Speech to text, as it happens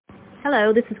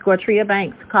Hello, this is Gortria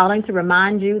Banks calling to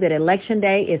remind you that Election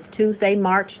Day is Tuesday,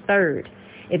 March 3rd.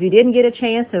 If you didn't get a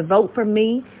chance to vote for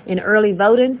me in early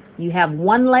voting, you have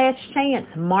one last chance,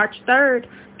 March 3rd.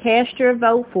 Cast your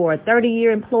vote for a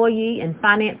 30-year employee and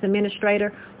finance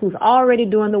administrator who's already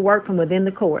doing the work from within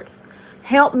the courts.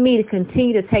 Help me to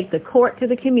continue to take the court to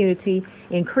the community,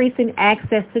 increasing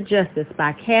access to justice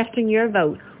by casting your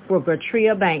vote for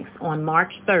Gortria Banks on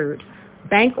March 3rd.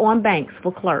 Bank on Banks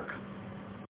for clerk.